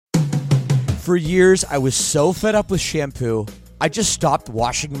For years, I was so fed up with shampoo, I just stopped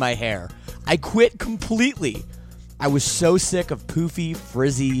washing my hair. I quit completely. I was so sick of poofy,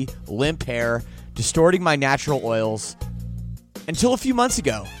 frizzy, limp hair, distorting my natural oils. Until a few months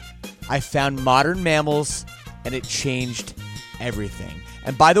ago, I found Modern Mammals, and it changed everything.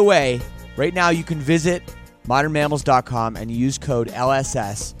 And by the way, right now you can visit modernmammals.com and use code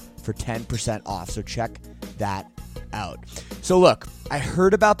LSS for 10% off. So check that out. So look, I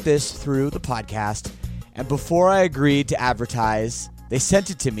heard about this through the podcast, and before I agreed to advertise, they sent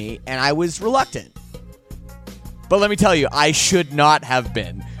it to me, and I was reluctant. But let me tell you, I should not have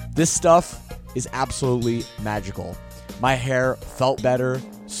been. This stuff is absolutely magical. My hair felt better,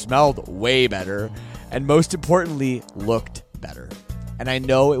 smelled way better, and most importantly, looked better. And I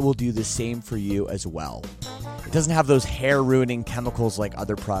know it will do the same for you as well. It doesn't have those hair-ruining chemicals like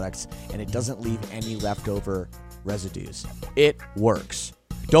other products, and it doesn't leave any leftover residues. It works.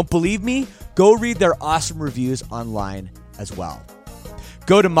 Don't believe me? Go read their awesome reviews online as well.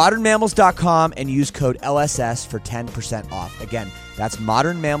 Go to modernmammals.com and use code LSS for 10% off. Again, that's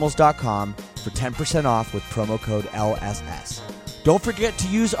modernmammals.com for 10% off with promo code LSS. Don't forget to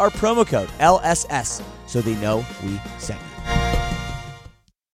use our promo code LSS so they know we sent you.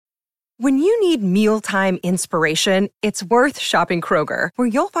 When you need mealtime inspiration, it's worth shopping Kroger, where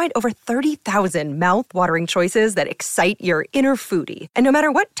you'll find over 30,000 mouth-watering choices that excite your inner foodie. And no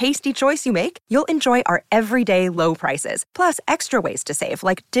matter what tasty choice you make, you'll enjoy our everyday low prices, plus extra ways to save,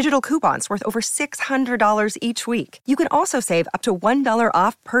 like digital coupons worth over $600 each week. You can also save up to $1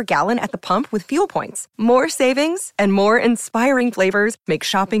 off per gallon at the pump with fuel points. More savings and more inspiring flavors make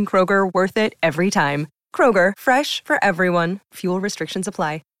shopping Kroger worth it every time. Kroger, fresh for everyone. Fuel restrictions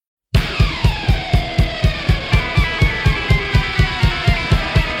apply.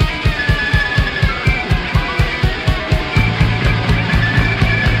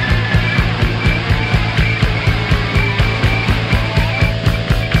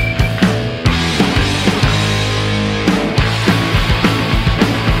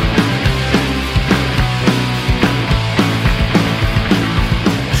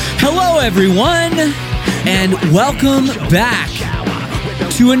 Hello, everyone, and welcome back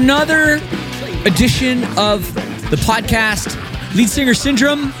to another edition of the podcast, Lead Singer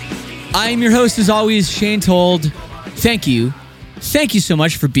Syndrome. I am your host, as always, Shane Told. Thank you. Thank you so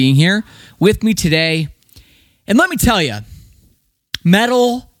much for being here with me today. And let me tell you,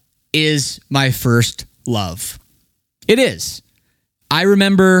 metal is my first love. It is. I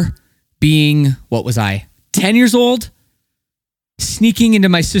remember being, 10 years old? Sneaking into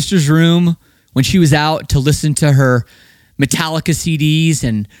my sister's room when she was out to listen to her Metallica CDs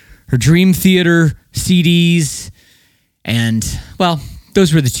and her Dream Theater CDs. And, well,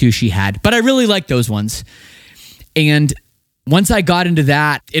 those were the two she had. But I really liked those ones. And once I got into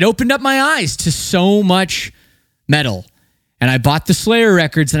that, it opened up my eyes to so much metal. And I bought the Slayer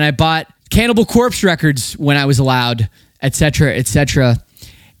records and I bought Cannibal Corpse records when I was allowed, etc., etc.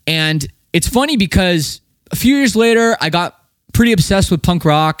 And it's funny because a few years later, I got pretty obsessed with punk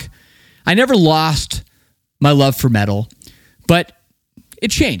rock. I never lost my love for metal, but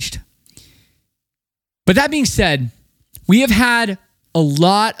it changed. But that being said, we have had a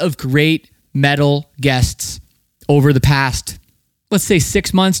lot of great metal guests over the past, let's say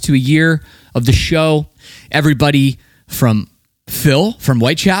 6 months to a year of the show. Everybody from Phil from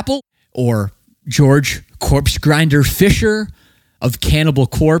Whitechapel, or George Corpse Grinder Fisher of Cannibal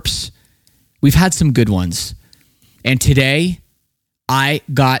Corpse. We've had some good ones. And today, I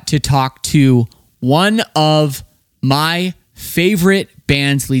got to talk to one of my favorite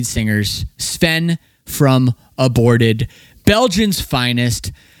band's lead singers, Sven from Aborted, Belgium's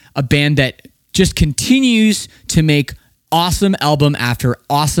finest, a band that just continues to make awesome album after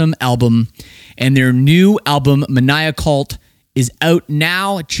awesome album. And their new album, Mania Cult, is out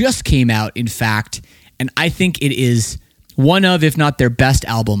now. It just came out, in fact. And I think it is one of, if not their best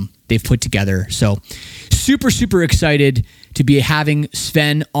album they've put together. So super, super excited to be having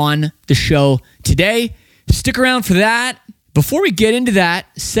Sven on the show today. Stick around for that. Before we get into that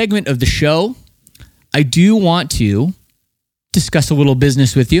segment of the show, I do want to discuss a little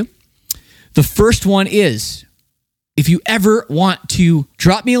business with you. The first one is, if you ever want to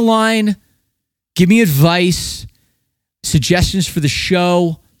drop me a line, give me advice, suggestions for the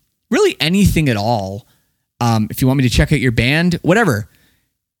show, really anything at all, if you want me to check out your band, whatever,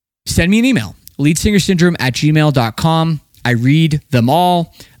 send me an email, leadsingersyndrome@gmail.com. I read them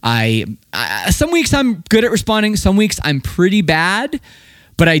all. Some weeks I'm good at responding. Some weeks I'm pretty bad,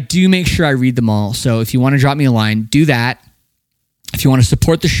 but I do make sure I read them all. So if you want to drop me a line, do that. If you want to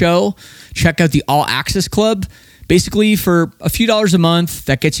support the show, check out the All Access Club. basically for a few dollars a month,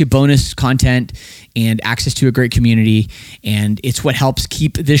 that gets you bonus content and access to a great community. And it's what helps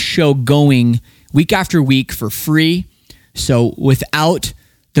keep this show going week after week for free. So without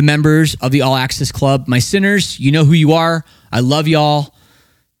the members of the All Access Club, my sinners, you know who you are. I love y'all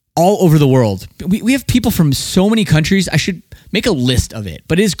all over the world. We have people from so many countries. I should make a list of it,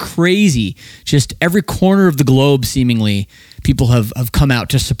 but it is crazy. Just every corner of the globe, seemingly, people have come out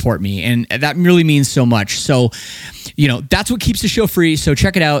to support me. And that really means so much. So, that's what keeps the show free. So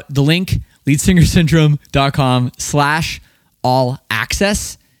check it out. The link, leadsingersyndrome.com/all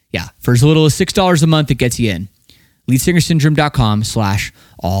access. Yeah, for as little as $6 a month, it gets you in.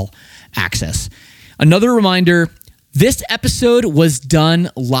 leadsingersyndrome.com/all access. Another reminder, this episode was done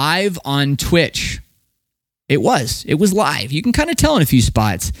live on Twitch. It was live. You can kind of tell in a few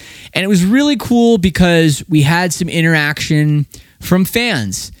spots. And it was really cool because we had some interaction from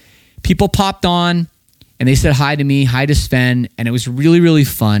fans. People popped on and they said hi to me, hi to Sven, and it was really, really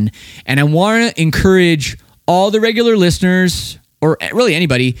fun. And I want to encourage all the regular listeners, or really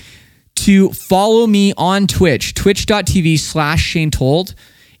anybody, to follow me on Twitch, twitch.tv/Shane Told.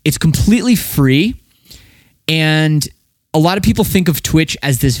 It's completely free. And a lot of people think of Twitch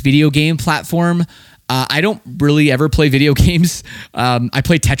as this video game platform. I don't really ever play video games. I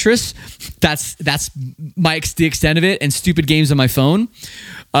play Tetris. That's the extent of it, and stupid games on my phone.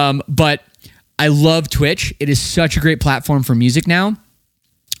 But I love Twitch. It is such a great platform for music now.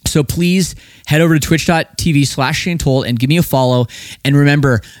 So please head over to twitch.tv/Shane Told and give me a follow. And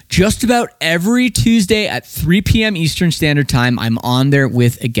remember, just about every Tuesday at 3 p.m. Eastern Standard Time, I'm on there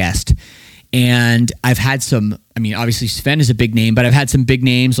with a guest. And I've had obviously Sven is a big name, but I've had some big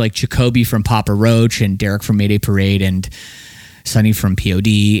names like Jacoby from Papa Roach and Derek from Mayday Parade and Sonny from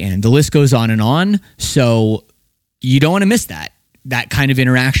POD, and the list goes on and on. So you don't want to miss that kind of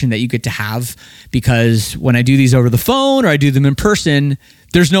interaction that you get to have, because when I do these over the phone or I do them in person,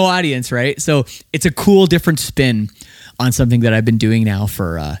 there's no audience, right? So it's a cool, different spin on something that I've been doing now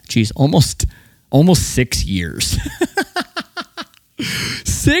for, almost 6 years.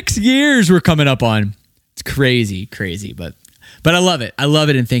 6 years we're coming up on. It's crazy, but I love it.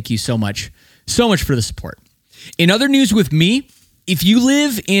 And thank you so much for the support. In other news with me, if you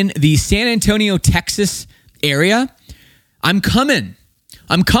live in the San Antonio, Texas area, I'm coming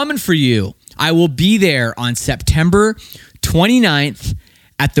for you. I will be there on September 29th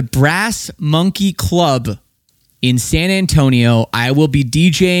at the Brass Monkey Club in San Antonio. I will be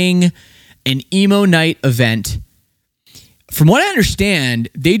DJing an emo night event. From what I understand,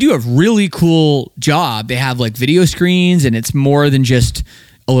 they do a really cool job. They have like video screens, and it's more than just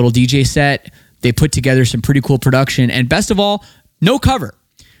a little DJ set. They put together some pretty cool production, and best of all, no cover.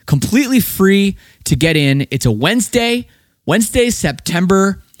 Completely free to get in. It's a Wednesday,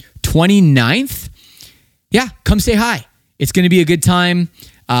 September 29th. Yeah, come say hi. It's going to be a good time.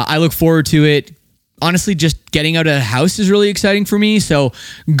 I look forward to it. Honestly, just getting out of the house is really exciting for me. So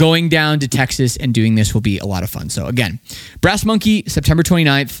going down to Texas and doing this will be a lot of fun. So again, Brass Monkey, September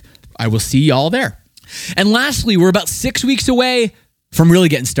 29th. I will see y'all there. And lastly, we're about 6 weeks away from really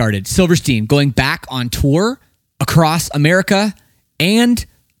getting started. Silverstein going back on tour across America and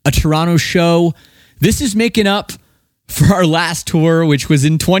a Toronto show. This is making up for our last tour, which was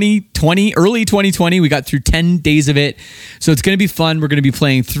in 2020, early 2020. We got through 10 days of it. So it's going to be fun. We're going to be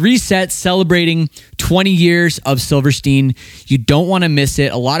playing 3 sets celebrating 20 years of Silverstein. You don't want to miss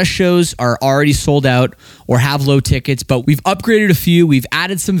it. A lot of shows are already sold out or have low tickets, but we've upgraded a few. We've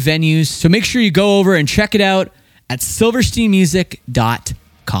added some venues. So make sure you go over and check it out at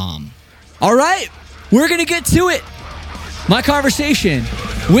silversteinmusic.com. All right, we're going to get to it. My conversation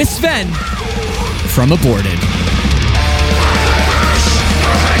with Sven from Aborted.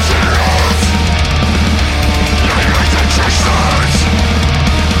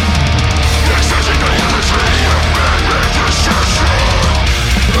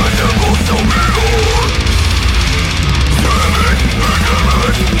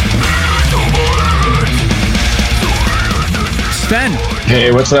 Sven.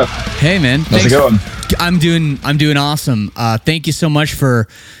 Hey, what's up? Hey, man. How's it going? I'm doing awesome. Thank you so much for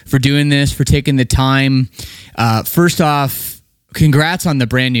doing this, for taking the time. First off, congrats on the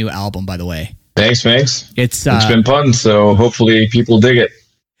brand new album, by the way. Thanks. It's been fun, so hopefully people dig it.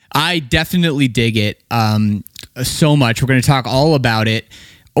 I definitely dig it so much. We're going to talk all about it.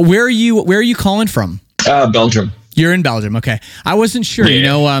 Where are you calling from? Belgium. You're in Belgium. Okay. I wasn't sure.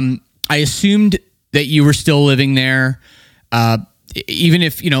 Yeah. I assumed that you were still living there. Even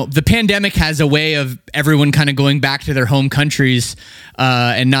if, the pandemic has a way of everyone kind of going back to their home countries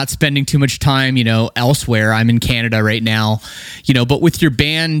and not spending too much time, elsewhere. I'm in Canada right now, but with your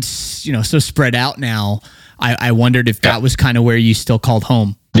band, so spread out now, I wondered if that was kind of where you still called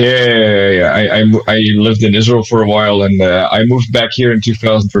home. Yeah. I lived in Israel for a while, and I moved back here in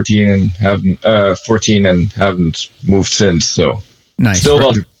 2014 and haven't moved since. So nice. Still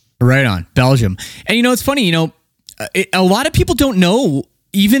Belgium. Right on, Belgium. And it's funny. A lot of people don't know.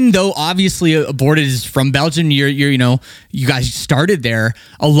 Even though obviously Aborted is from Belgium, you guys started there.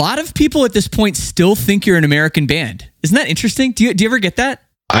 A lot of people at this point still think you're an American band. Isn't that interesting? Do you ever get that?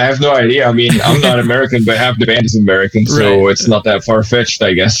 I have no idea. I mean, I'm not American, but half the band is American, so It's not that far-fetched,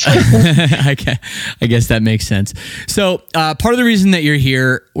 I guess. I guess that makes sense. So part of the reason that you're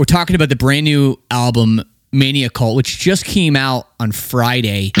here, we're talking about the brand new album, Mania Cult, which just came out on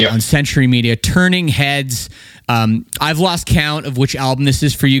Friday on Century Media, turning heads. I've lost count of which album this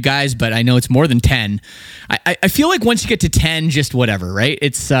is for you guys, but I know it's more than 10. I feel like once you get to 10, just whatever, right?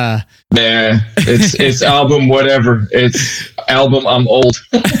 It's it's album whatever. It's album I'm old.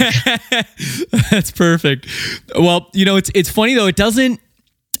 That's perfect. Well, it's funny though.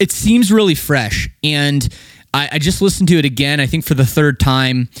 It seems really fresh, and I just listened to it again, I think for the third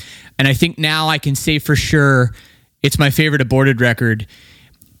time, and I think now I can say for sure it's my favorite Aborted record.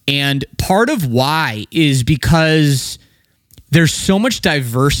 And part of why is because there's so much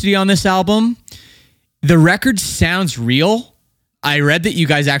diversity on this album. The record sounds real. I read that you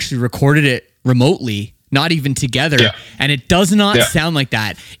guys actually recorded it remotely, not even together, and it does not sound like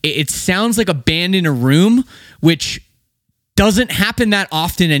that. It sounds like a band in a room, which doesn't happen that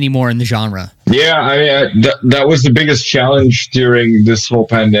often anymore in the genre. Yeah, I mean, that was the biggest challenge during this whole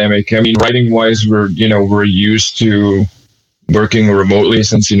pandemic. I mean, writing-wise, we're used to working remotely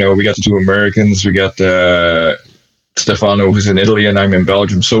since, we got the two Americans. We got Stefano, who's in Italy, and I'm in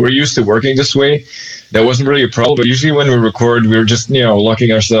Belgium. So we're used to working this way. That wasn't really a problem. But usually when we record, we're just,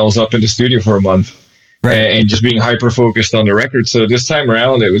 locking ourselves up in the studio for a month and just being hyper-focused on the record. So this time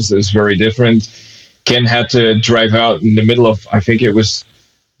around, it was very different. Ken had to drive out in the middle of, I think it was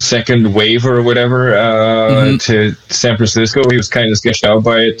second wave or whatever, to San Francisco. He was kind of sketched out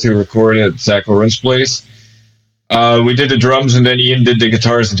by it to record at Zach Oren's place. We did the drums, and then Ian did the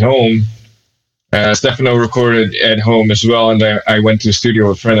guitars at home. Stefano recorded at home as well, and I went to the studio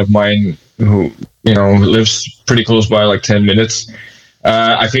with a friend of mine who, lives pretty close by, like 10 minutes.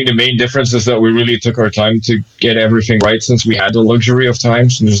 I think the main difference is that we really took our time to get everything right since we had the luxury of time,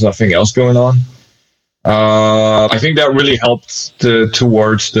 so there's nothing else going on. I think that really helped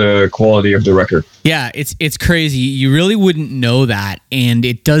towards the quality of the record. Yeah, it's crazy. You really wouldn't know that, and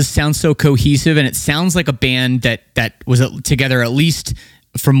it does sound so cohesive, and it sounds like a band that was together at least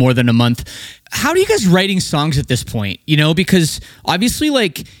for more than a month. How are you guys writing songs at this point? Because obviously,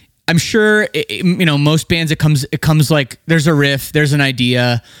 like, I'm sure most bands it comes like there's a riff, there's an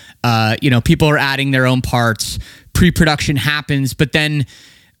idea, people are adding their own parts, pre-production happens, but then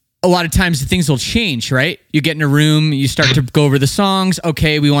a lot of times the things will change, right? You get in a room, you start to go over the songs.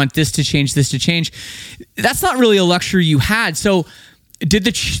 Okay, we want this to change, this to change. That's not really a luxury you had. So did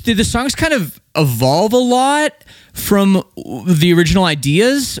the songs kind of evolve a lot from the original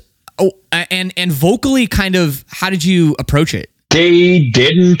ideas? Oh, and vocally, kind of, how did you approach it? They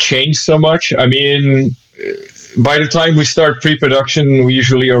didn't change so much. I mean, by the time we start pre-production, we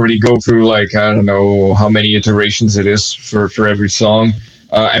usually already go through, like, I don't know how many iterations it is for every song.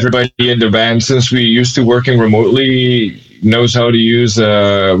 Everybody in the band, since we used to working remotely, knows how to use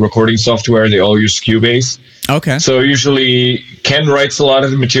recording software. They all use Cubase. Okay. So usually Ken writes a lot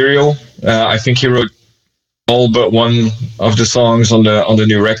of the material. I think he wrote all but one of the songs on the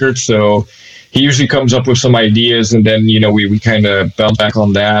new record. So he usually comes up with some ideas, and then we kind of bounce back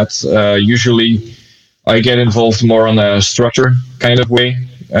on that. Usually I get involved more on a structure kind of way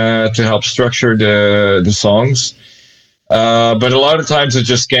to help structure the songs. But a lot of times it's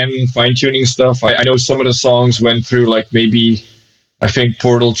just Ken fine-tuning stuff. I know some of the songs went through, like, maybe, I think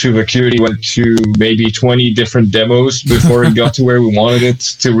Portal to Vacuity went to maybe 20 different demos before it got to where we wanted it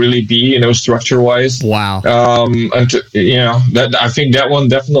to really be, structure-wise. Wow. I think that one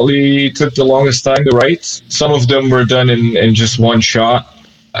definitely took the longest time to write. Some of them were done in just one shot.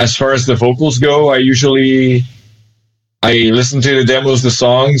 As far as the vocals go, I listen to the demos, the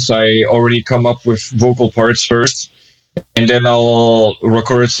songs. I already come up with vocal parts first. And then I'll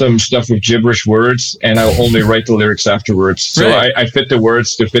record some stuff with gibberish words, and I'll only write the lyrics afterwards. So right. I fit the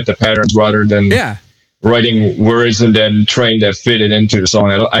words to fit the patterns rather than writing words and then trying to fit it into the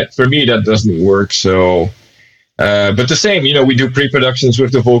song. For me, that doesn't work. So, but the same, we do pre-productions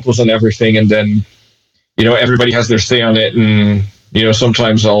with the vocals and everything, and then, everybody has their say on it. And,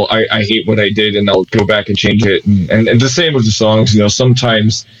 sometimes I hate what I did, and I'll go back and change it. And the same with the songs,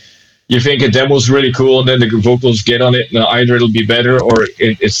 sometimes you think a demo's really cool, and then the vocals get on it, and either it'll be better or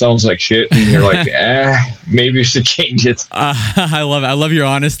it sounds like shit, and you're like, maybe you should change it. I love it. I love your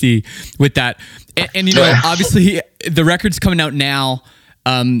honesty with that. And you know, obviously, the record's coming out now.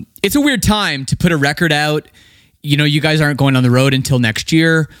 It's a weird time to put a record out. You know, you guys aren't going on the road until next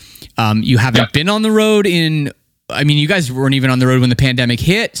year. You haven't been on the road you guys weren't even on the road when the pandemic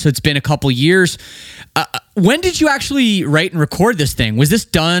hit, so it's been a couple years. When did you actually write and record this thing? Was this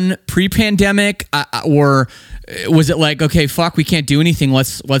done pre-pandemic, or was it like, okay, fuck, we can't do anything,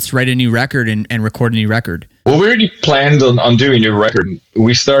 let's write a new record and record a new record? Well, we already planned on doing a new record.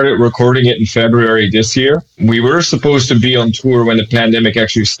 We started recording it in February this year. We were supposed to be on tour when the pandemic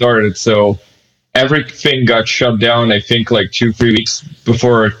actually started, so everything got shut down, I think, like 2-3 weeks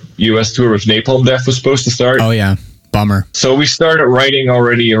before our US tour with Napalm Death was supposed to start. Oh, yeah. Bummer. So we started writing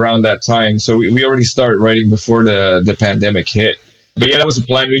already around that time. So we already started writing before the pandemic hit. But yeah, that was a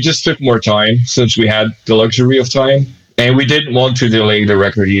plan. We just took more time since we had the luxury of time. And we didn't want to delay the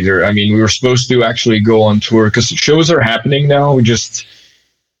record either. I mean, we were supposed to actually go on tour because shows are happening now.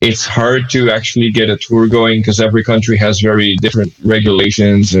 It's hard to actually get a tour going because every country has very different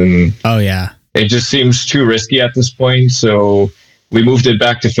regulations. And oh, yeah. It just seems too risky at this point, so we moved it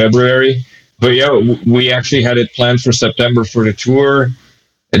back to February. But yeah, we actually had it planned for September for the tour,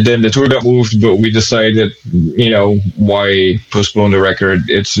 and then the tour got moved, but we decided, why postpone the record?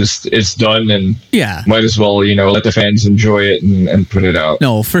 It's done, and might as well, let the fans enjoy it and put it out.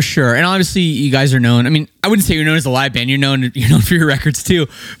 No, for sure. And obviously, you guys are known. I mean, I wouldn't say you're known as a live band. You're known for your records too.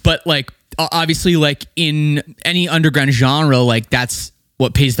 But like, obviously, like in any underground genre, like that's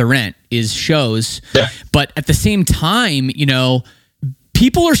what pays the rent is shows. Yeah. But at the same time,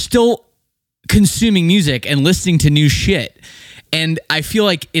 people are still consuming music and listening to new shit. And I feel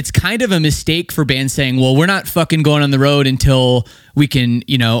like it's kind of a mistake for bands saying, well, we're not fucking going on the road until we can,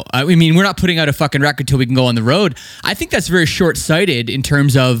 we're not putting out a fucking record till we can go on the road. I think that's very short-sighted in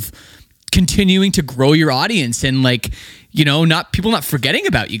terms of continuing to grow your audience and people not forgetting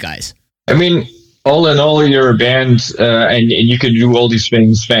about you guys. I mean, all in all, you're a band, and you can do all these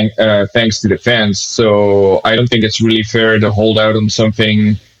things thanks to the fans. So I don't think it's really fair to hold out on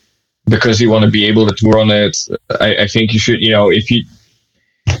something because you want to be able to tour on it. I think you should, if you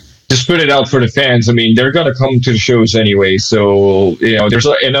just put it out for the fans, I mean, they're going to come to the shows anyway. So, there's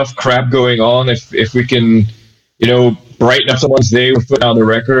enough crap going on. If we can, brighten up someone's day with putting out a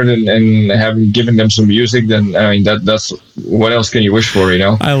record and given them some music, then I mean that's what else can you wish for,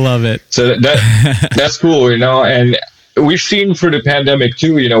 I love it. So that's cool, and we've seen for the pandemic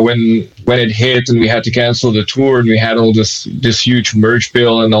too, when it hit and we had to cancel the tour and we had all this huge merch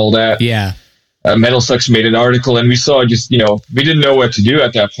bill and all that. Yeah. Metal Sucks made an article and we saw we didn't know what to do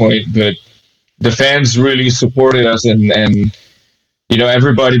at that point, but the fans really supported us and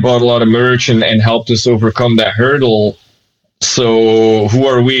everybody bought a lot of merch and helped us overcome that hurdle. So who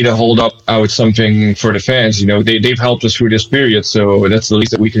are we to hold up out something for the fans? They've helped us through this period, so that's the least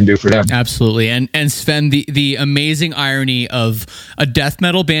that we can do for them. Absolutely. And Sven, the amazing irony of a death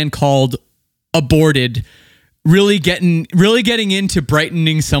metal band called Aborted really getting into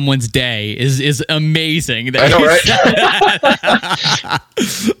brightening someone's day is amazing. I know, right?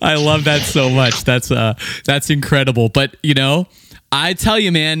 I love that so much. That's incredible. But I tell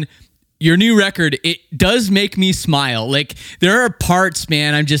you, man, your new record, it does make me smile. Like, there are parts,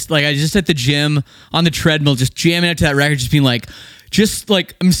 man, I just at the gym on the treadmill, just jamming out to that record, just being like,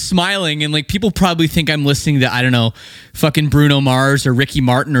 I'm smiling, and like people probably think I'm listening to, I don't know, fucking Bruno Mars or Ricky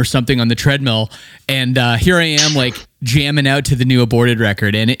Martin or something on the treadmill. And here I am, like, jamming out to the new Aborted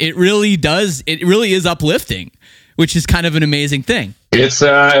record. And it really is uplifting, which is kind of an amazing thing. It's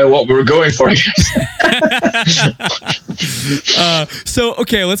what we're going for. So,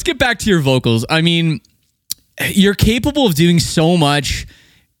 okay, let's get back to your vocals. I mean, you're capable of doing so much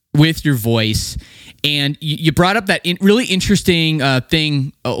with your voice. And you brought up that really interesting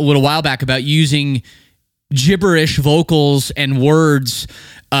thing a little while back about using gibberish vocals and words,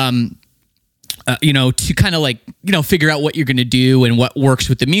 to kind of figure out what you're going to do and what works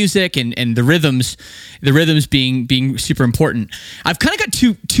with the music and the rhythms being super important. I've kind of got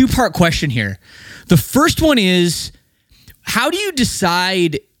two-part question here. The first one is, how do you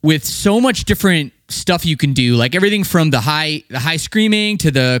decide with so much different stuff you can do, like everything from the high screaming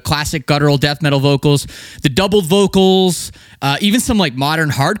to the classic guttural death metal vocals, the doubled vocals, even some like modern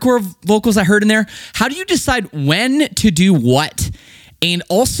hardcore vocals I heard in there. How do you decide when to do what? And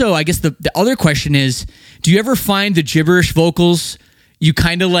also, I guess the other question is, do you ever find the gibberish vocals, you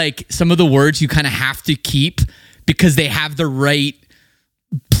kind of like some of the words you kind of have to keep because they have the right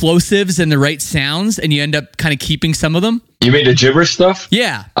plosives and the right sounds, and you end up kind of keeping some of them? You mean the gibberish stuff?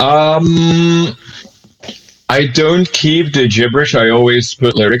 Yeah. I don't keep the gibberish. I always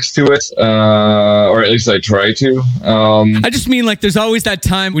put lyrics to it, or at least I try to. I just mean like there's always that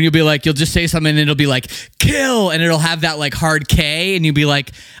time when you'll be like, you'll just say something and it'll be like kill, and it'll have that like hard K, and you'll be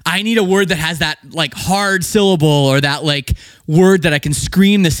like, I need a word that has that like hard syllable or that like word that I can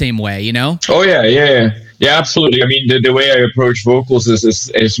scream the same way, you know? Oh yeah, absolutely. I mean, the way I approach vocals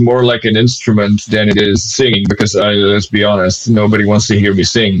is more like an instrument than it is singing, because let's be honest, nobody wants to hear me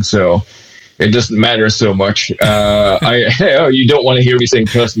sing, so it doesn't matter so much. You don't want to hear me sing,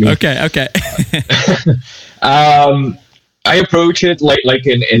 trust me. Okay. I approach it like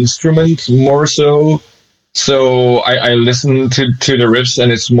an instrument more so. So I listen to the riffs,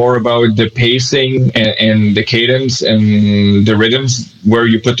 and it's more about the pacing and the cadence and the rhythms, where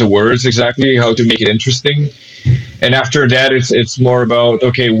you put the words exactly, how to make it interesting. And after that, it's more about,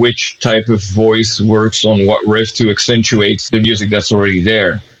 okay, which type of voice works on what riff to accentuate the music that's already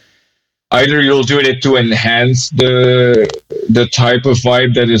there. Either you'll do it to enhance the type of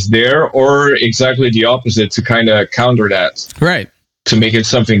vibe that is there, or exactly the opposite to kind of counter that. Right. To make it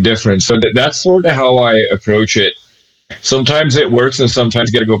something different. So that's sort of how I approach it. Sometimes it works, and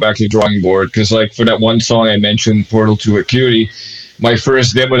sometimes you got to go back to the drawing board. Because like for that one song I mentioned, Portal to Acuity, my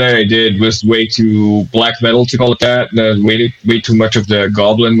first demo that I did was way too black metal, to call it that. Way too much of the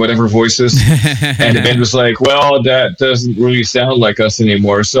goblin, whatever voices. And the band was like, well, that doesn't really sound like us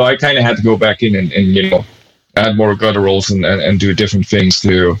anymore. So I kind of had to go back in and add more gutturals and do different things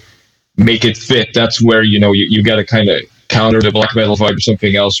to make it fit. That's where, you got to kind of counter the black metal vibe or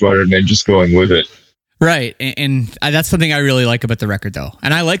something else rather than just going with it. Right, and that's something I really like about the record, though.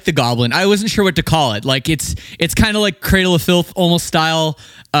 And I like the Goblin. I wasn't sure what to call it. Like it's kind of like Cradle of Filth almost style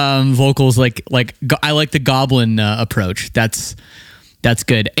vocals. Like I like the Goblin approach. That's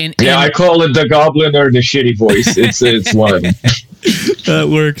good. And I call it the Goblin or the shitty voice. It's one of them. That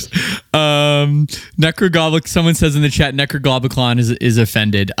works. Necrogoblic. Someone says in the chat, Necrogoblicon is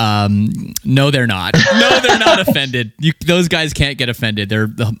offended. No, they're not. No, they're not offended. Those guys can't get offended. They're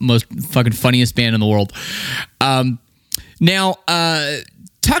the most fucking funniest band in the world. Now,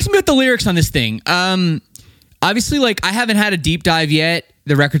 talk to me about the lyrics on this thing. Obviously, like I haven't had a deep dive yet.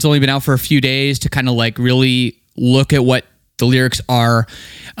 The record's only been out for a few days to kind of like really look at what the lyrics are.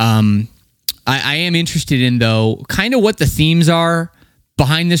 I am interested in, though, kind of what the themes are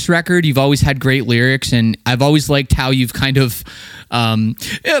behind this record. You've always had great lyrics, and I've always liked how you've kind of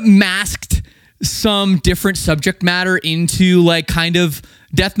masked some different subject matter into like kind of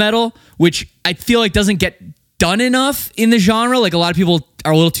death metal, which I feel like doesn't get done enough in the genre. Like a lot of people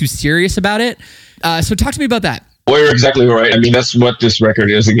are a little too serious about it. So talk to me about that. Well, you're exactly right. I mean, that's what this record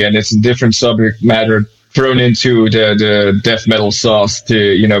is. Again, it's a different subject matter thrown into the death metal sauce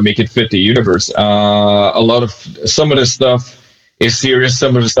to make it fit the universe. Some of the stuff is serious,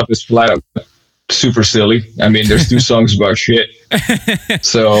 some of the stuff is flat out super silly. I mean, there's 2 songs about shit.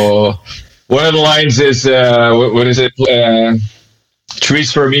 So one of the lines is what is it?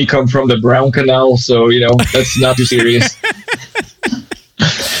 Trees for me come from the Brown Canal. So that's not too serious.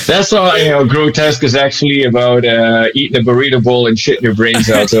 That's all. Grotesque is actually about eating a burrito bowl and shitting your brains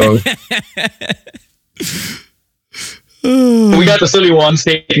out. So. We got the silly ones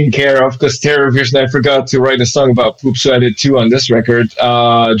taken care of, because Terror Vision, I forgot to write a song about poop, so I did 2 on this record.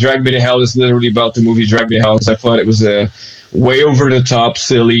 Drag Me to Hell is literally about the movie Drag Me to Hell, because I thought it was a way over the top,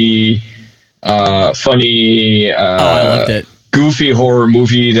 silly, funny, I loved it. Goofy horror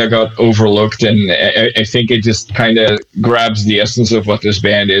movie that got overlooked, and I think it just kind of grabs the essence of what this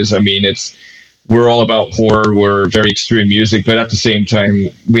band is. I mean, we're all about horror. We're very extreme music, but at the same time,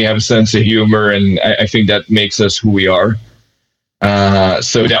 we have a sense of humor, and I think that makes us who we are.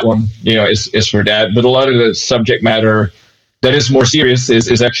 So that one, is for that. But a lot of the subject matter that is more serious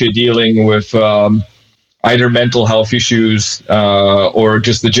is actually dealing with either mental health issues or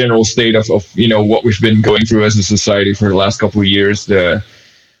just the general state of what we've been going through as a society for the last couple of years. The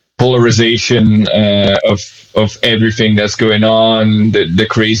polarization of everything that's going on, the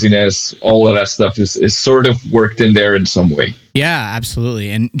craziness, all of that stuff is sort of worked in there in some way. Yeah, absolutely.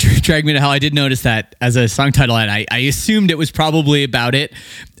 And Drag Me to Hell, I did notice that as a song title, and I assumed it was probably about it.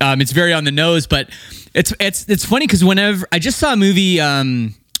 It's very on the nose, but it's funny because whenever I just saw a movie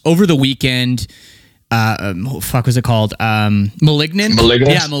over the weekend. What was it called? Malignant.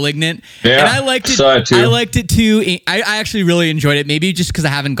 Yeah, Malignant. Yeah, and I liked it. Saw it too. I liked it too. I actually really enjoyed it. Maybe just because I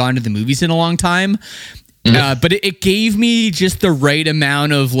haven't gone to the movies in a long time. Mm-hmm. But it gave me just the right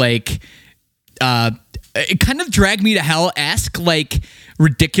amount of like, it kind of Drag Me to Hell-esque, like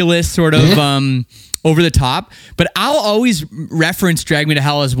ridiculous sort of over the top, but I'll always reference Drag Me to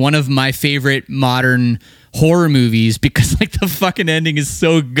Hell as one of my favorite modern horror movies because like the fucking ending is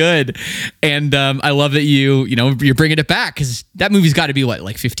so good. And I love that you're bringing it back because that movie's got to be what,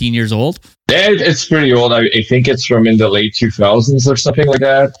 like 15 years old? Yeah, it's pretty old. I think it's from in the late 2000s or something like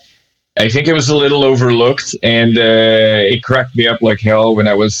that. I think it was a little overlooked, and it cracked me up like hell when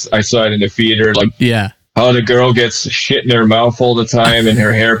I saw it in the theater. Like, yeah, how the girl gets shit in her mouth all the time and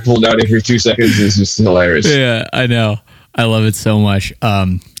her hair pulled out every 2 seconds is just hilarious. Yeah, I know. I love it so much.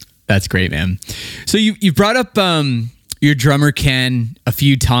 That's great, man. So you brought up your drummer Ken a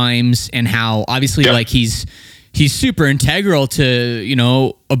few times, and how obviously like he's super integral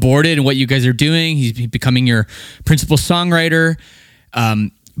to Aborted and what you guys are doing. He's becoming your principal songwriter.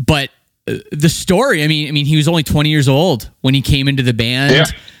 But the story, I mean, he was only 20 years old when he came into the band. Yeah.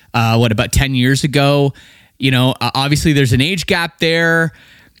 About 10 years ago? Obviously there's an age gap there.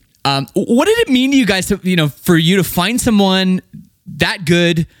 What did it mean to you guys for you to find someone that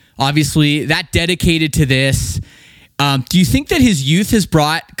good, obviously that dedicated to this? Do you think that his youth has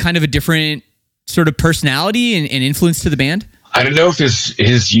brought kind of a different sort of personality and influence to the band? I don't know if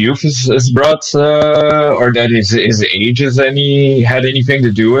his youth has brought, or that his age has had anything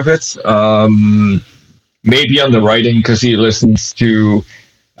to do with it. Maybe on the writing, because he listens to.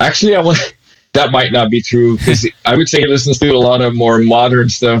 Actually, that might not be true, because I would say he listens to a lot of more modern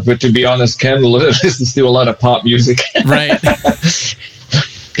stuff. But to be honest, Ken listens to a lot of pop music. Right.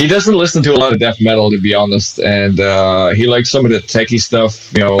 He doesn't listen to a lot of death metal, to be honest, and he likes some of the techie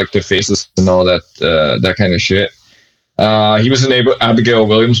stuff, like the Faces and all that kind of shit. He was in Abigail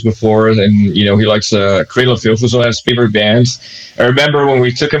Williams before, and he likes Cradle of Filth was one of his favorite bands. I remember when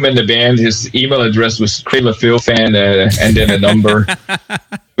we took him in the band, his email address was Cradle of Filth and then a number,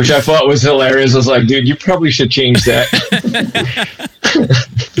 which I thought was hilarious. I was like, dude, you probably should change that.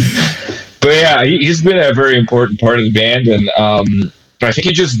 But yeah, he's been a very important part of the band, and I think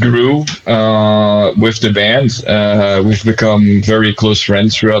he just grew with the band. We've become very close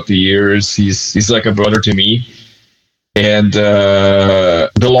friends throughout the years. He's like a brother to me. And the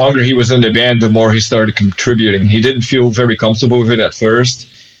longer he was in the band, the more he started contributing. He didn't feel very comfortable with it at first,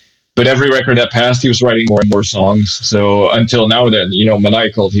 but every record that passed, he was writing more and more songs. So until now, then,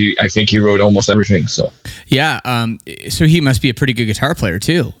 Maniacal, I think he wrote almost everything. So yeah, so he must be a pretty good guitar player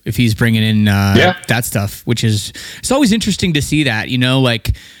too, if he's bringing in that stuff. Which it's always interesting to see that.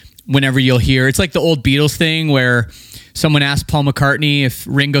 Like whenever you'll hear, it's like the old Beatles thing where someone asked Paul McCartney if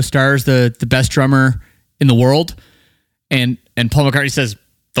Ringo Starr's the best drummer in the world. And Paul McCartney says,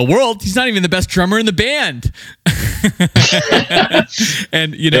 the world? He's not even the best drummer in the band.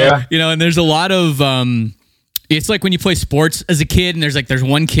 And, and there's a lot of, it's like when you play sports as a kid and there's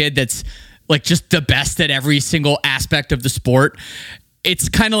one kid that's like just the best at every single aspect of the sport. It's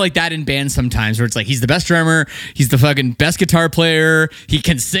kind of like that in bands sometimes where it's like, he's the best drummer. He's the fucking best guitar player. He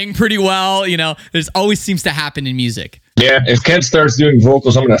can sing pretty well. There's always seems to happen in music. Yeah, if Ken starts doing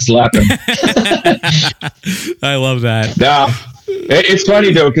vocals, I'm going to slap him. I love that. Nah, it's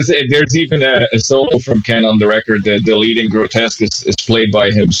funny, though, because there's even a solo from Ken on the record. The lead in Grotesque is played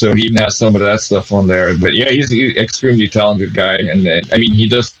by him, so he even has some of that stuff on there. But yeah, he's an extremely talented guy. And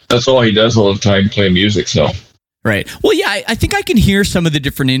that's all he does all the time, play music, so... Right. Well, yeah, I think I can hear some of the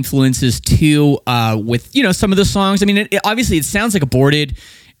different influences, too, with, some of the songs. I mean, obviously, it sounds like Aborted,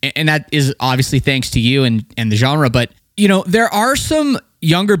 and that is obviously thanks to you and the genre, but... there are some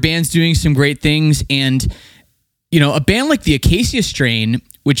younger bands doing some great things, and a band like the Acacia Strain,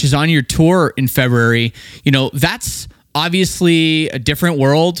 which is on your tour in February, that's obviously a different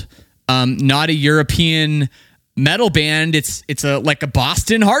world, not a European metal band. It's like a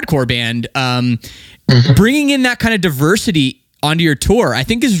Boston hardcore band. Bringing in that kind of diversity onto your tour, I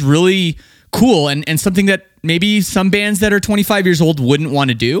think is really cool and something that maybe some bands that are 25 years old wouldn't want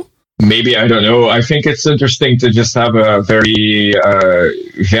to do. Maybe, I don't know. I think it's interesting to just have a very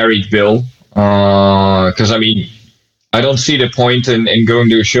varied bill. Because, I don't see the point in going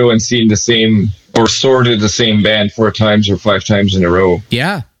to a show and seeing the same or sort of the same band 4 times or 5 times in a row.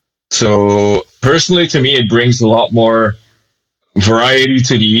 Yeah. So, personally, to me, it brings a lot more variety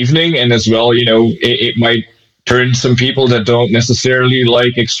to the evening. And as well, it might turn some people that don't necessarily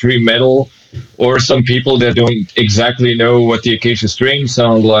like extreme metal, or some people that don't exactly know what the Acacia Strain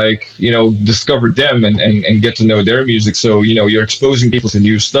sound like, discover them and get to know their music. So, you're exposing people to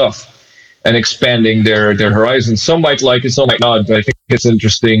new stuff and expanding their horizons. Some might like it, some might not, but I think it's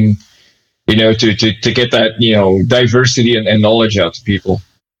interesting, to get that, diversity and knowledge out to people.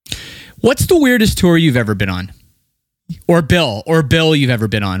 What's the weirdest tour you've ever been on? Or Bill you've ever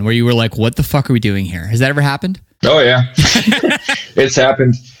been on, where you were like, what the fuck are we doing here? Has that ever happened? Oh, yeah. It's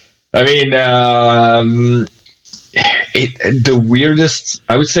happened. I mean, the weirdest,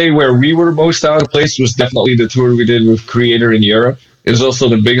 I would say, where we were most out of place was definitely the tour we did with Creator in Europe. It was also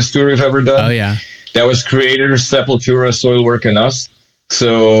the biggest tour we've ever done. Oh, yeah. That was Creator, Sepultura, Soilwork, and us.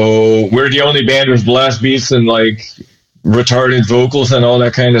 So we're the only band with blast beats and like retarded vocals and all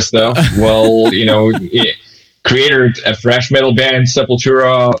that kind of stuff. Well, Creator, a thrash metal band,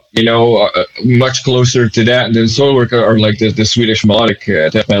 Sepultura, much closer to that. And then Soilwork are like the Swedish melodic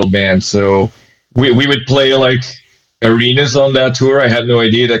death metal band. So we would play like arenas on that tour. I had no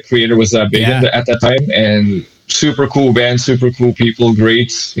idea that Creator was that big at that time. And super cool band, super cool people,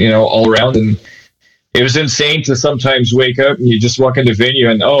 great, all around. And it was insane to sometimes wake up and you just walk in the venue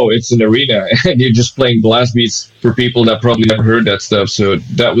and, it's an arena. And you're just playing blast beats for people that probably never heard that stuff. So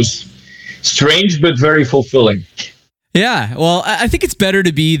that was strange, but very fulfilling. Yeah. Well, I think it's better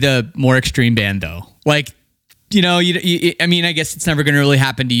to be the more extreme band, though. Like, I mean, I guess it's never going to really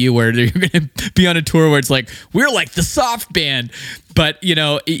happen to you where you're going to be on a tour where it's like, we're like the soft band. But,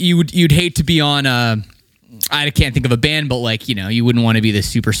 you'd hate to be on I can't think of a band, but like, you wouldn't want to be the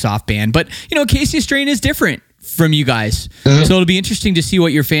super soft band. But, Casey Strain is different from you guys. Mm-hmm. So it'll be interesting to see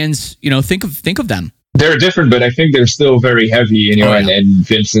what your fans, think of them. They're different, but I think they're still very heavy, and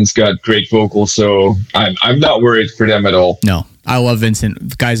Vincent's got great vocals, so I'm not worried for them at all. No, I love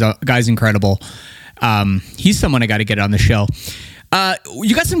Vincent. Guy's incredible. He's someone I got to get on the show.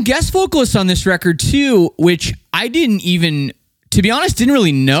 You got some guest vocalists on this record too, which I didn't even, to be honest, didn't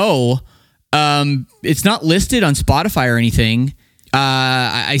really know. It's not listed on Spotify or anything.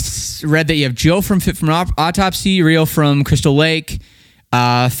 I read that you have Joe from Fit from Autopsy, Rio from Crystal Lake,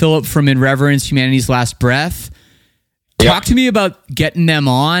 Philip from In Reverence, Humanity's Last Breath. Talk to me about getting them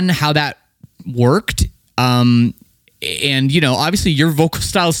on, how that worked. And, obviously your vocal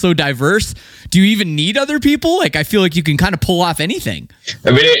style is so diverse. Do you even need other people? Like, I feel like you can kind of pull off anything.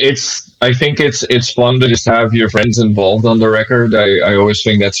 I mean, I think it's fun to just have your friends involved on the record. I always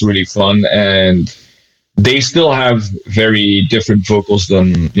think that's really fun. And they still have very different vocals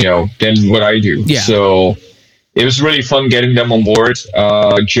than what I do. Yeah. So it was really fun getting them on board.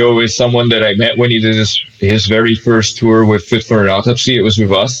 Joe is someone that I met when he did his very first tour with Fit for an Autopsy. It was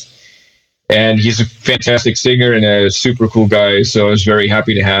with us. And he's a fantastic singer and a super cool guy. So I was very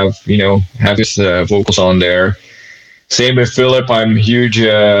happy to have his vocals on there. Same with Philip. I'm huge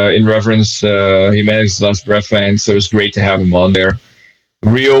In Reverence, Humanity's Last Breath fan. So it was great to have him on there.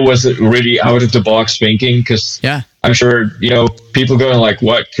 Rio was really out of the box thinking because I'm sure, people going like,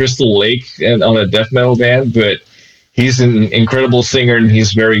 what, Crystal Lake and on a death metal band? But he's an incredible singer and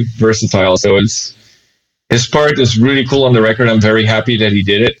he's very versatile. So his part is really cool on the record. I'm very happy that he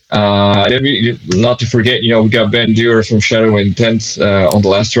did it. Not to forget, we got Ben Dewar from Shadow Intent on the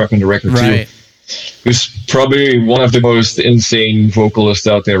last track on the record too. Who's probably one of the most insane vocalists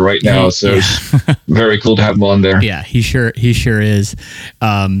out there right now. So it's very cool to have him on there. Yeah, he sure is.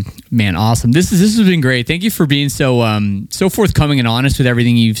 Man, awesome. This has been great. Thank you for being so forthcoming and honest with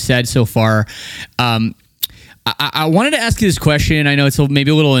everything you've said so far. I wanted to ask you this question. I know it's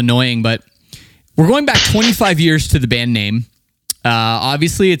maybe a little annoying, but we're going back 25 years to the band name.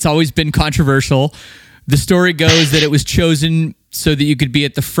 Obviously, it's always been controversial. The story goes that it was chosen so that you could be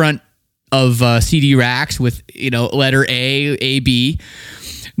at the front of CD racks with, letter A, B.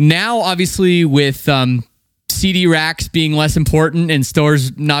 Now, obviously, with CD racks being less important and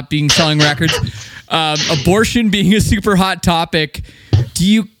stores not being selling records, abortion being a super hot topic, do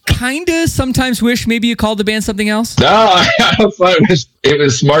you kind of sometimes wish maybe you called the band something else? No, I thought it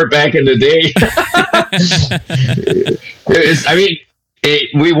was smart back in the day.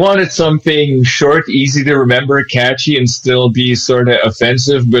 We wanted something short, easy to remember, catchy, and still be sort of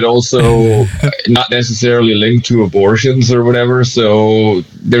offensive, but also not necessarily linked to abortions or whatever. So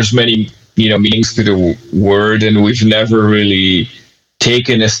there's many, meanings to the word, and we've never really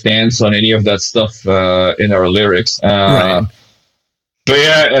taken a stance on any of that stuff in our lyrics. Right. But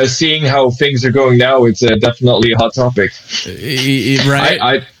yeah, seeing how things are going now, it's definitely a hot topic.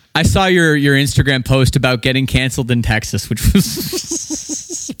 Right. I saw your Instagram post about getting canceled in Texas, which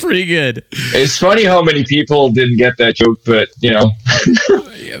was pretty good. It's funny how many people didn't get that joke, but Yeah.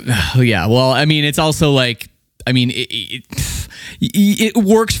 Well, I mean, it's also like, it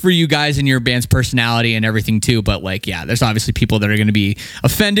works for you guys and your band's personality and everything too. But like, yeah, there's obviously people that are going to be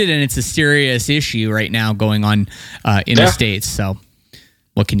offended, and it's a serious issue right now going on in the States. So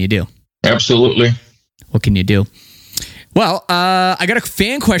what can you do? Absolutely. What can you do? Well, I got a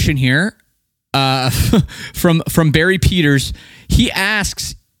fan question here from Barry Peters. He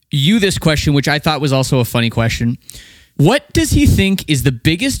asks you this question, which I thought was also a funny question. What does he think is the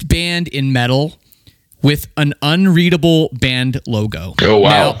biggest band in metal with an unreadable band logo. Oh, wow.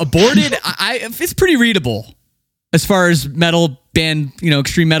 Now, Aborted, it's pretty readable as far as metal band,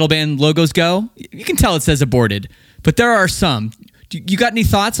 extreme metal band logos go. You can tell it says Aborted, but there are some. You got any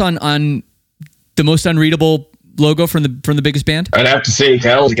thoughts on the most unreadable logo from the biggest band? I'd have to say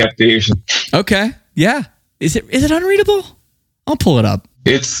Cattle Decapitation. Okay, yeah. Is it unreadable? I'll pull it up.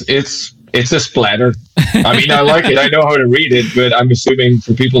 It's a splatter. I mean, I like it. I know how to read it, but I'm assuming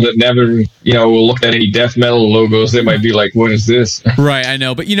for people that never, looked at any death metal logos, they might be like, "What is this?" Right, I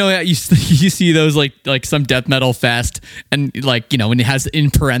know. But you see those like some death metal fest, and when it has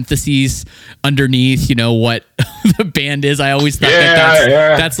in parentheses underneath, what the band is. I always thought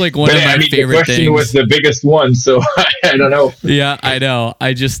that's like one of my favorite the question things. was the biggest one, so I don't know. Yeah, I know.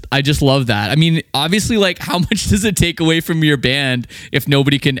 I just love that. I mean, obviously, like, how much does it take away from your band if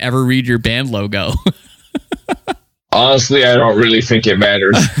nobody can ever read your band logo? Honestly, I don't really think it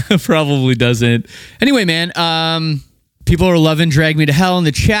matters. Probably doesn't. Anyway, man, people are loving Drag Me to Hell in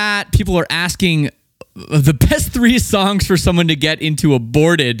the chat. People are asking the best 3 songs for someone to get into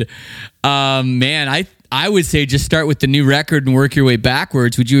Aborted. Man, I would say just start with the new record and work your way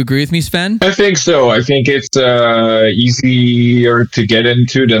backwards. Would you agree with me, Sven? I think so. I think it's easier to get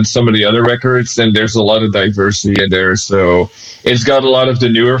into than some of the other records, and there's a lot of diversity in there. So it's got a lot of the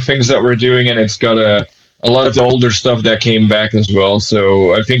newer things that we're doing, and it's got a lot of the older stuff that came back as well.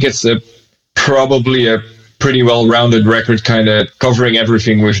 So I think it's probably a pretty well-rounded record, kind of covering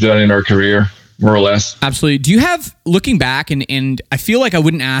everything we've done in our career, more or less. Absolutely. Do you have, looking back, and I feel like I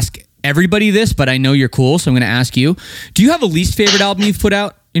wouldn't ask everybody this, but I know you're cool, so I'm going to ask you. Do you have a least favorite album you've put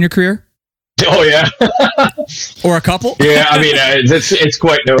out in your career? Oh, yeah. Or a couple? Yeah, I mean, it's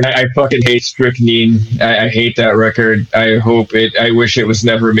quite known. I fucking hate Strychnine. I hate that record. I wish it was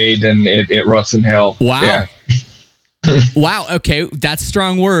never made, and it rots in hell. Wow. Yeah. Wow. Okay, that's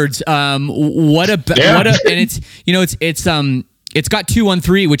strong words. And it's got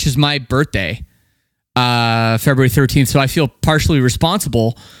 213, which is my birthday, February 13th. So I feel partially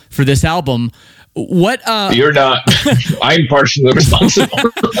responsible for this album. What? You're not. I'm partially responsible.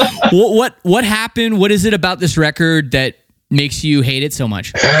 What happened? What is it about this record that makes you hate it so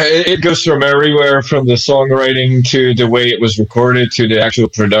much? It goes from everywhere, from the songwriting to the way it was recorded to the actual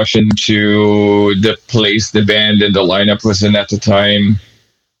production to the place the band and the lineup was in at the time.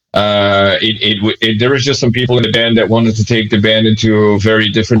 There was just some people in the band that wanted to take the band into a very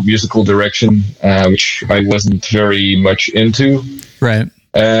different musical direction, which I wasn't very much into. Right.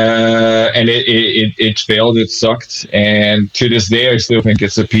 And it failed. It sucked. And to this day, I still think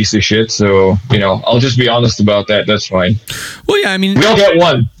it's a piece of shit. So, I'll just be honest about that. That's fine. Well, yeah, I mean, we all get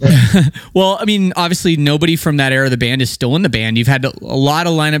one. Well, I mean, obviously nobody from that era of the band is still in the band. You've had a lot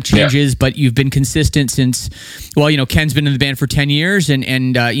of lineup changes, but you've been consistent since, Ken's been in the band for 10 years and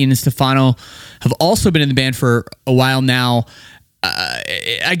Ian and Stefano have also been in the band for a while now.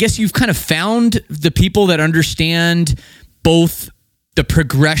 I guess you've kind of found the people that understand both the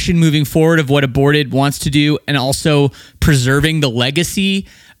progression moving forward of what Aborted wants to do and also preserving the legacy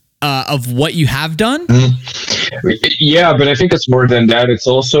of what you have done? Yeah, but I think it's more than that. It's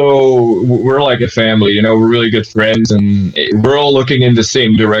also, we're like a family, we're really good friends and we're all looking in the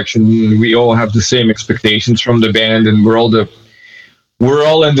same direction. We all have the same expectations from the band, and we're all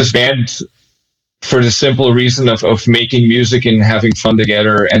in this band for the simple reason of making music and having fun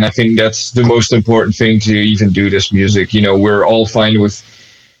together. And I think that's the most important thing to even do this music. We're all fine with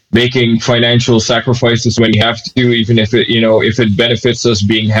making financial sacrifices when you have to, even if it benefits us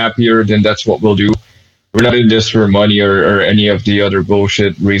being happier, then that's what we'll do. We're not in this for money or any of the other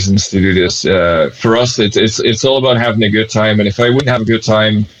bullshit reasons to do this. For us, it's all about having a good time. And if I wouldn't have a good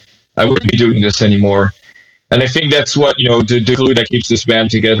time, I wouldn't be doing this anymore. And I think that's what, the glue that keeps this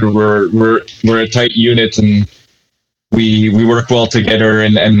band together. We're a tight unit, and we work well together.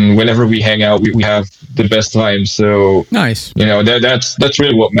 And whenever we hang out, we have the best time. So nice. That's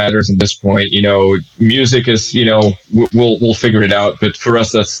really what matters at this point. Music is, we'll figure it out. But for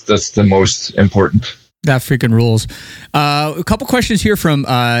us, that's the most important. That freaking rules. A couple questions here from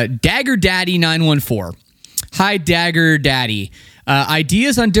Dagger Daddy 914. Hi, Dagger Daddy.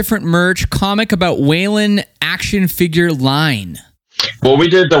 Ideas on different merch, comic about Waylon action figure line. Well, we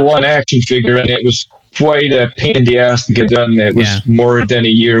did the one action figure, and it was quite a pain in the ass to get done. It was more than a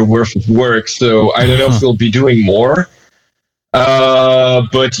year worth of work, so I don't know if we'll be doing more.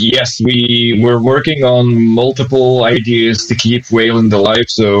 But yes, we're working on multiple ideas to keep Waylon alive,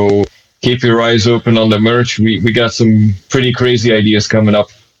 so keep your eyes open on the merch. We got some pretty crazy ideas coming up.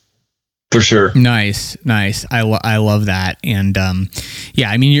 For sure. Nice. I love that. And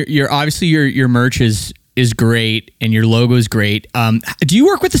I mean, you're obviously your merch is great and your logo is great. Do you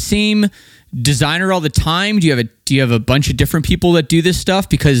work with the same designer all the time? Do you have a bunch of different people that do this stuff?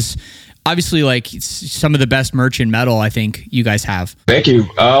 Because obviously, like, it's some of the best merch in metal, I think you guys have. Thank you.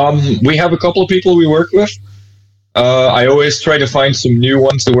 We have a couple of people we work with. I always try to find some new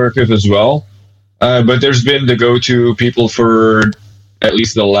ones to work with as well. But there's been the go-to people for at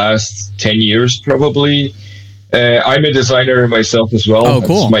least the last 10 years, probably. I'm a designer myself as well. Oh,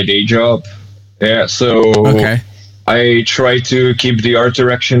 cool. It's my day job. Yeah, so I try to keep the art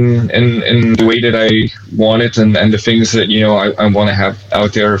direction in the way that I want it, and the things that, I want to have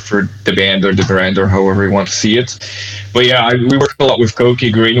out there for the band or the brand or however you want to see it. But yeah, we work a lot with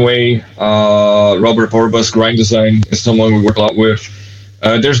Koki, Greenway, Robert Borbas, Grind Design is someone we work a lot with.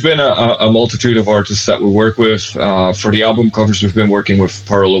 There's been a multitude of artists that we work with. For the album covers, we've been working with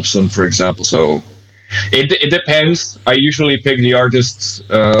Parl Lobson, for example. So it depends. I usually pick the artists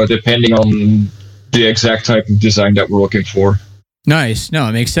depending on the exact type of design that we're looking for. Nice. No,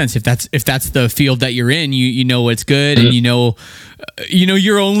 it makes sense. If that's the field that you're in, you know what's good, and you know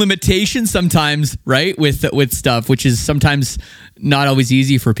your own limitations sometimes, right? With stuff, which is sometimes not always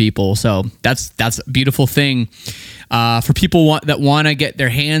easy for people. So that's a beautiful thing. For people that want to get their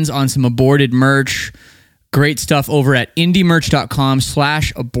hands on some Aborted merch, great stuff over at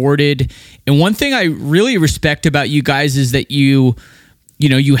indiemerch.com/aborted. And one thing I really respect about you guys is that you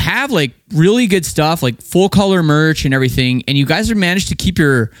have like really good stuff, like full color merch and everything, and you guys have managed to keep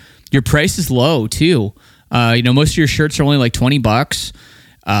your prices low too. Most of your shirts are only like $20,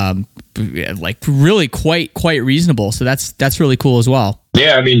 like really quite reasonable. So that's really cool as well.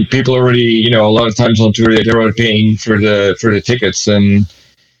 Yeah, I mean, people already, a lot of times on tour they're already paying for the tickets, and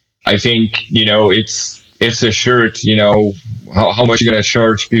I think it's a shirt. How much are you going to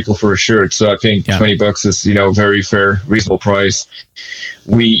charge people for a shirt? So I think $20 is very fair, reasonable price.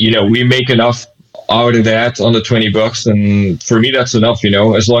 We make enough out of that on the $20, and for me that's enough.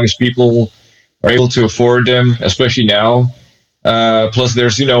 As long as people are able to afford them, especially now. Plus,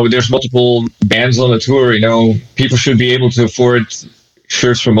 there's multiple bands on the tour. People should be able to afford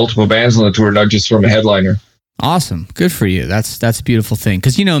shirts from multiple bands on the tour, not just from a headliner. Awesome. Good for you. That's a beautiful thing.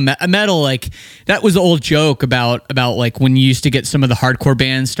 Because, metal, like, that was the old joke about like when you used to get some of the hardcore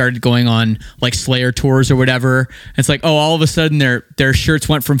bands started going on like Slayer tours or whatever. It's like, all of a sudden their shirts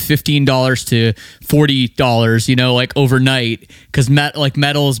went from $15 to $40, like overnight. Because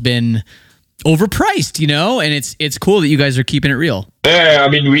metal's been overpriced, and it's cool that you guys are keeping it real. Yeah, I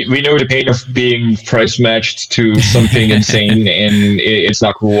mean, we know the pain of being price matched to something insane, and it's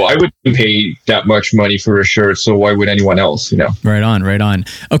not cool. I wouldn't pay that much money for a shirt, so why would anyone else, Right on.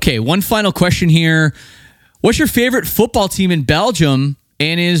 Okay, one final question here. What's your favorite football team in Belgium,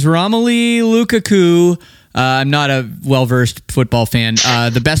 and is Romelu Lukaku, I'm not a well-versed football fan,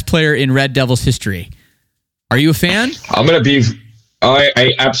 the best player in Red Devils history? Are you a fan? I'm going to be...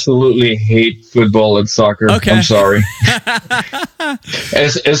 I absolutely hate football and soccer. Okay. I'm sorry.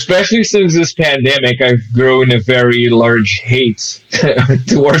 Especially since this pandemic, I've grown a very large hate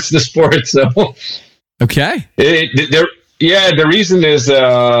towards the sport. So, okay. The reason is,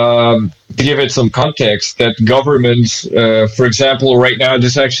 to give it some context, that governments, for example, right now,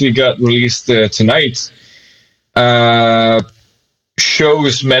 this actually got released tonight,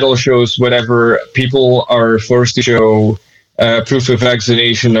 metal shows, whatever, people are forced to show proof of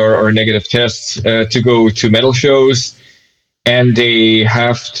vaccination or negative tests to go to metal shows, and they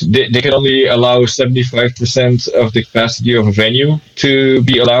can only allow 75% of the capacity of a venue to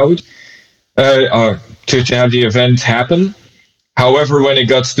be allowed to have the event happen. However, when it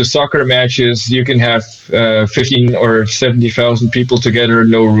gets to soccer matches, you can have 15 or 70,000 people together,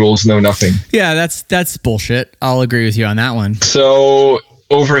 no rules, no nothing. Yeah, that's bullshit. I'll agree with you on that one. So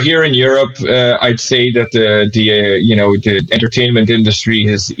over here in Europe, I'd say that the entertainment industry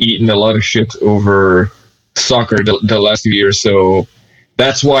has eaten a lot of shit over soccer the last few years. So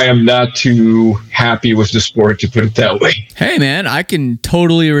that's why I'm not too happy with the sport, to put it that way. Hey, man, I can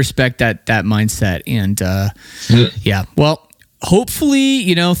totally respect that mindset. And yeah, well,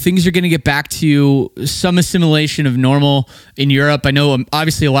 hopefully, things are going to get back to some assimilation of normal in Europe. I know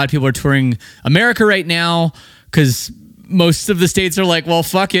obviously a lot of people are touring America right now because most of the states are like, well,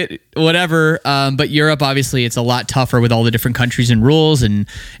 fuck it, whatever. But Europe, obviously, it's a lot tougher with all the different countries and rules and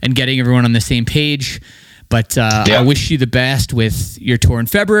getting everyone on the same page. But I wish you the best with your tour in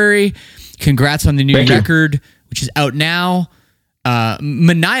February. Congrats on the new record, which is out now.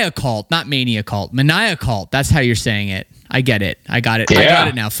 Mania Cult, not Mania Cult. Mania Cult, that's how you're saying it. I get it. I got it. Yeah. I got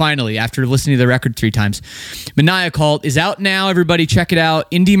it now, finally, after listening to the record 3 times. Mania Cult is out now. Everybody check it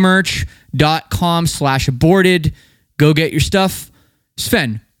out. indiemerch.com/aborted. Go get your stuff.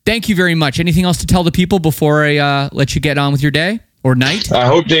 Sven, thank you very much. Anything else to tell the people before I let you get on with your day? or night? I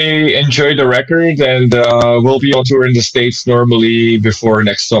hope they enjoy the record, and we'll be on tour in the States normally before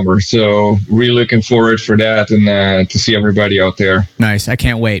next summer. So really looking forward for that and to see everybody out there. Nice. I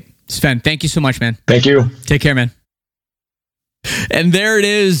can't wait. Sven, thank you so much, man. Thank you. Take care, man. And there it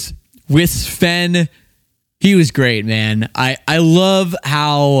is with Sven. He was great, man. I love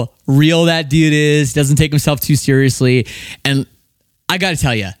how real that dude is. Doesn't take himself too seriously. And I got to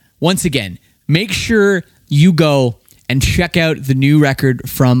tell you, once again, make sure you go and check out the new record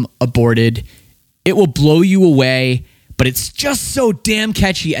from Aborted. It will blow you away, but it's just so damn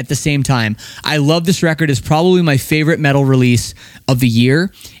catchy at the same time. I love this record. It's probably my favorite metal release of the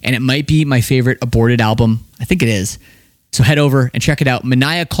year, and it might be my favorite Aborted album. I think it is. So head over and check it out.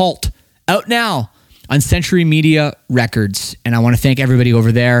 Mania Cult, out now on Century Media Records. And I want to thank everybody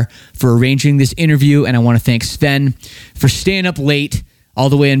over there for arranging this interview. And I want to thank Sven for staying up late all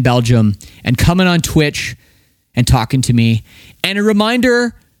the way in Belgium and coming on Twitch and talking to me. And a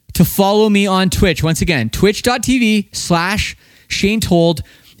reminder to follow me on Twitch. Once again, twitch.tv/Shane Told.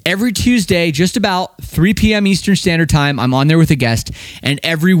 Every Tuesday, just about 3 p.m. Eastern Standard Time, I'm on there with a guest. And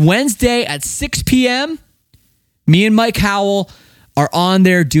every Wednesday at 6 p.m., me and Mike Howell are on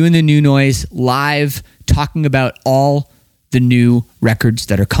there doing the new noise live, talking about all the new records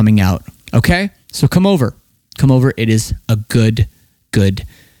that are coming out. Okay? So come over. It is a good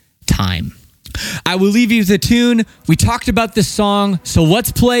time. I will leave you with a tune. We talked about this song, so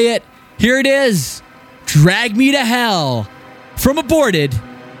let's play it. Here it is. Drag Me to Hell from Aborted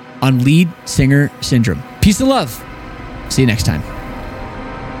on Lead Singer Syndrome. Peace and love. See you next time.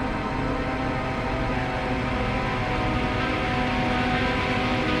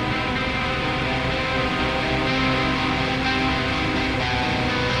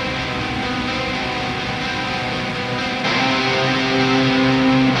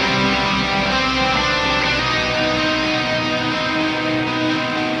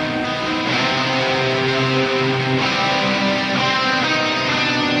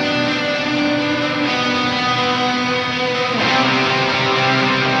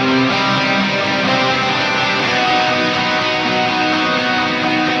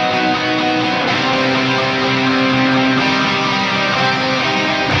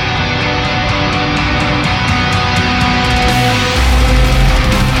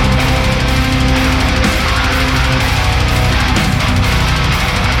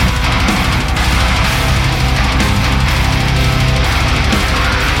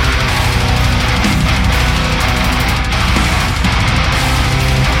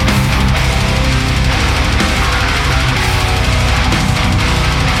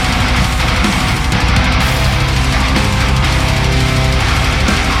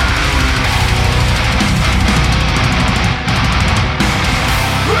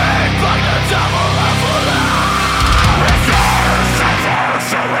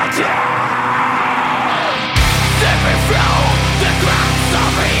 Yeah.